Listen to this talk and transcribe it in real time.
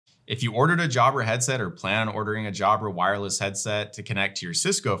If you ordered a Jabra headset or plan on ordering a Jabra wireless headset to connect to your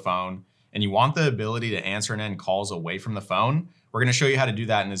Cisco phone, and you want the ability to answer and end calls away from the phone, we're gonna show you how to do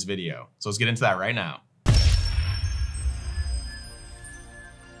that in this video. So let's get into that right now.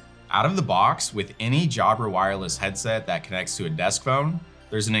 Out of the box, with any Jabra wireless headset that connects to a desk phone,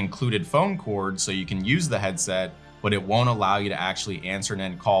 there's an included phone cord so you can use the headset, but it won't allow you to actually answer and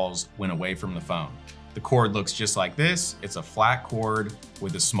end calls when away from the phone. The cord looks just like this. It's a flat cord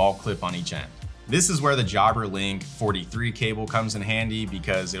with a small clip on each end. This is where the Jabra Link 43 cable comes in handy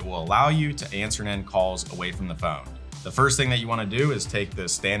because it will allow you to answer and end calls away from the phone. The first thing that you want to do is take the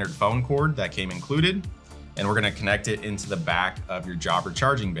standard phone cord that came included, and we're going to connect it into the back of your Jabra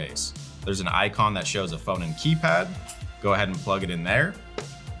charging base. There's an icon that shows a phone and keypad. Go ahead and plug it in there.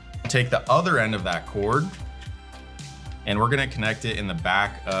 Take the other end of that cord, and we're going to connect it in the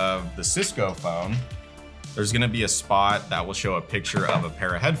back of the Cisco phone. There's going to be a spot that will show a picture of a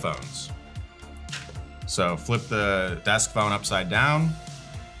pair of headphones. So flip the desk phone upside down,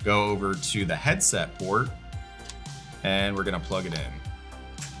 go over to the headset port, and we're going to plug it in.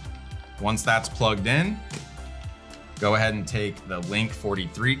 Once that's plugged in, go ahead and take the Link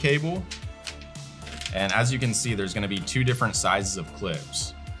 43 cable. And as you can see, there's going to be two different sizes of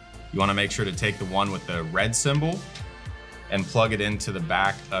clips. You want to make sure to take the one with the red symbol and plug it into the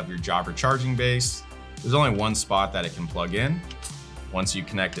back of your Jabra charging base. There's only one spot that it can plug in. Once you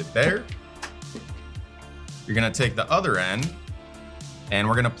connect it there, you're going to take the other end and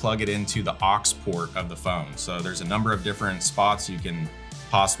we're going to plug it into the aux port of the phone. So there's a number of different spots you can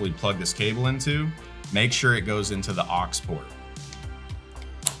possibly plug this cable into. Make sure it goes into the aux port.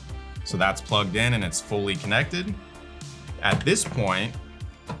 So that's plugged in and it's fully connected. At this point,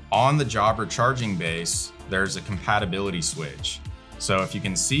 on the Jabra charging base, there's a compatibility switch. So if you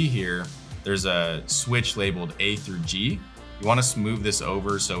can see here, there's a switch labeled A through G. You want to move this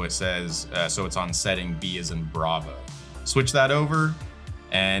over so it says, so it's on setting B as in Bravo. Switch that over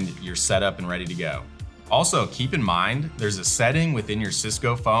and you're set up and ready to go. Also, keep in mind, there's a setting within your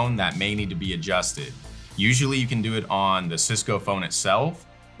Cisco phone that may need to be adjusted. Usually you can do it on the Cisco phone itself,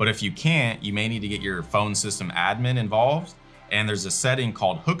 but if you can't, you may need to get your phone system admin involved, and there's a setting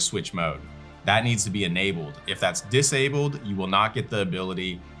called hook switch mode. That needs to be enabled. If that's disabled, you will not get the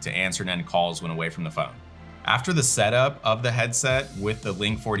ability to answer and end calls when away from the phone. After the setup of the headset with the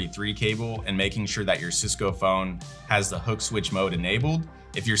Link 43 cable and making sure that your Cisco phone has the hook switch mode enabled,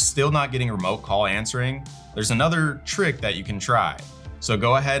 if you're still not getting remote call answering, there's another trick that you can try. So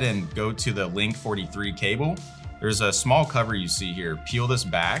go ahead and go to the Link 43 cable. There's a small cover you see here. Peel this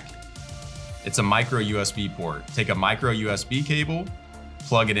back. It's a micro USB port. Take a micro USB cable,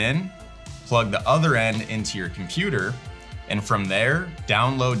 plug it in, plug the other end into your computer, and from there,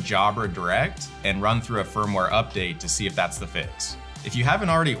 download Jabra Direct and run through a firmware update to see if that's the fix. If you haven't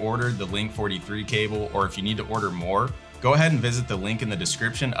already ordered the Link 43 cable, or if you need to order more, go ahead and visit the link in the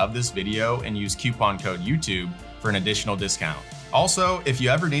description of this video and use coupon code YouTube for an additional discount. Also, if you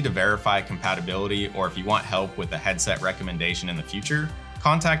ever need to verify compatibility or if you want help with a headset recommendation in the future,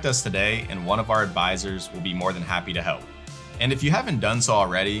 contact us today and one of our advisors will be more than happy to help. And if you haven't done so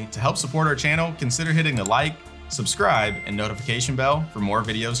already, to help support our channel, consider hitting the like, subscribe, and notification bell for more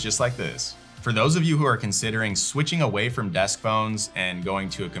videos just like this. For those of you who are considering switching away from desk phones and going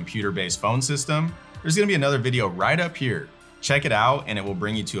to a computer-based phone system, there's going to be another video right up here. Check it out and it will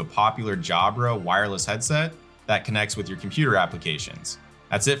bring you to a popular Jabra wireless headset that connects with your computer applications.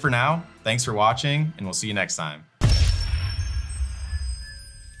 That's it for now. Thanks for watching and we'll see you next time.